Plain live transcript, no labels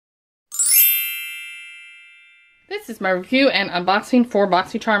This is my review and unboxing for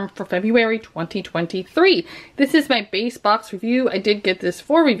Boxycharm for February 2023. This is my base box review. I did get this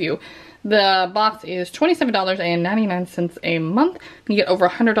for review. The box is $27.99 a month. You get over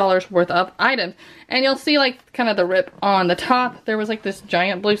 $100 worth of items. And you'll see like kind of the rip on the top. There was like this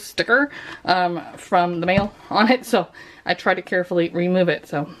giant blue sticker from the mail on it. So I tried to carefully remove it.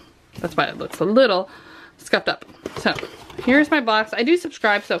 So that's why it looks a little scuffed up. So here's my box. I do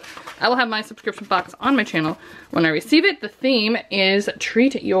subscribe, so I will have my subscription box on my channel when I receive it. The theme is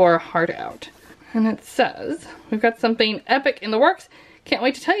Treat Your Heart Out. And it says, we've got something epic in the works. Can't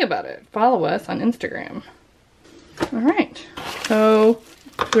wait to tell you about it. Follow us on Instagram. Alright, so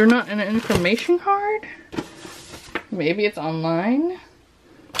they're not an information card? Maybe it's online?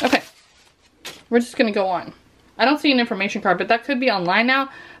 Okay, we're just gonna go on. I don't see an information card, but that could be online now.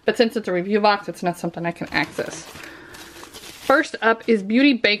 But since it's a review box, it's not something I can access. First up is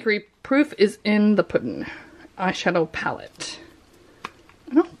Beauty Bakery Proof is in the Pudding eyeshadow palette.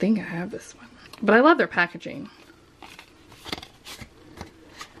 I don't think I have this one, but I love their packaging.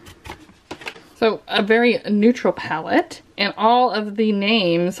 So a very neutral palette, and all of the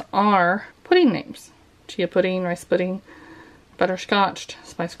names are pudding names. Chia pudding, rice pudding, butterscotch,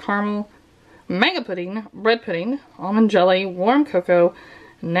 spiced caramel, mango pudding, bread pudding, almond jelly, warm cocoa,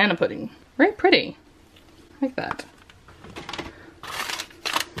 nana pudding. Very pretty. I like that.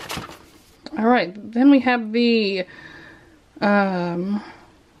 Alright, then we have the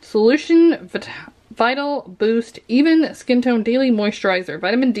Solution Vital Boost Even Skin Tone Daily Moisturizer,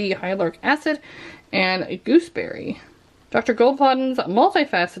 Vitamin D, Hyaluronic Acid, and Gooseberry. Dr. Goldfaden's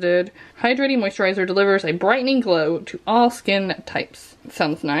multifaceted hydrating moisturizer delivers a brightening glow to all skin types.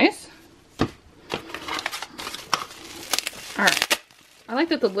 Sounds nice. Alright. I like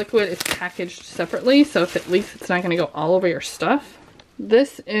that the liquid is packaged separately, so if it leaks, it's not going to go all over your stuff.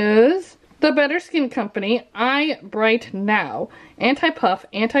 This is the Better Skin Company Eye Bright Now Anti-Puff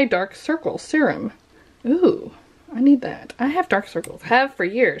Anti-Dark Circle Serum. Ooh, I need that. I have dark circles. Have for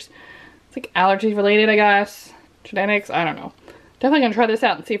years. It's like allergy related, I guess. Genetics, I don't know. Definitely going to try this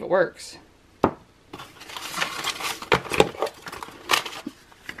out and see if it works.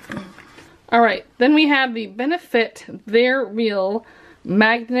 Alright, then we have the Benefit They're Real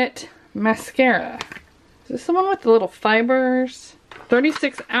Magnet Mascara. Is this the one with the little fibers?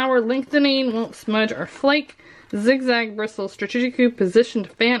 36-hour lengthening, won't smudge or flake. Zigzag bristles, strategically positioned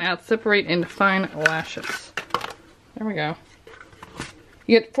fan out, separate and define lashes. There we go.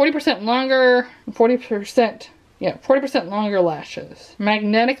 You get 40% longer, 40% longer lashes.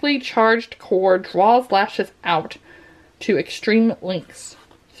 Magnetically charged cord draws lashes out to extreme lengths.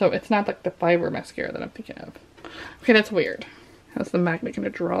 So it's not like the fiber mascara that I'm thinking of. Okay, that's weird. How's the magnet going to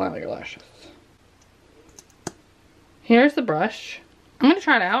draw out your lashes? Here's the brush. I'm going to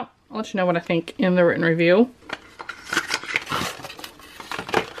try it out. I'll let you know what I think in the written review.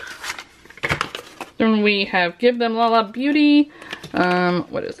 Then we have Give Them Lala Beauty.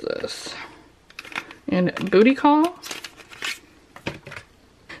 What is this? And Booty Call.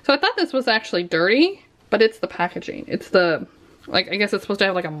 So I thought this was actually dirty, but it's the packaging. It's the, like, I guess it's supposed to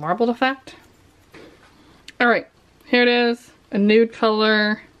have like a marbled effect. Alright, here it is. A nude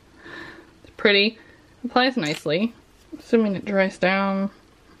color. It's pretty. Applies nicely. Assuming it dries down.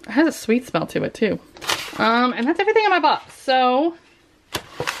 It has a sweet smell to it too. And that's everything in my box. So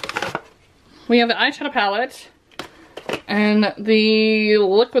we have the eyeshadow palette and the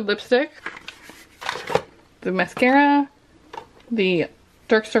liquid lipstick, the mascara, the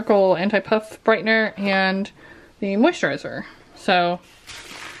dark circle anti-puff brightener, and the moisturizer. So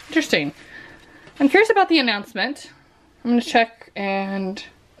interesting. I'm curious about the announcement. I'm going to check and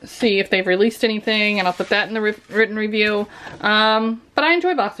see if they've released anything, and I'll put that in the written review. But I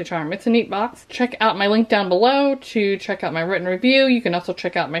enjoy Boxycharm. It's a neat box. Check out my link down below to check out my written review. You can also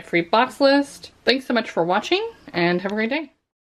check out my free box list. Thanks so much for watching, and have a great day.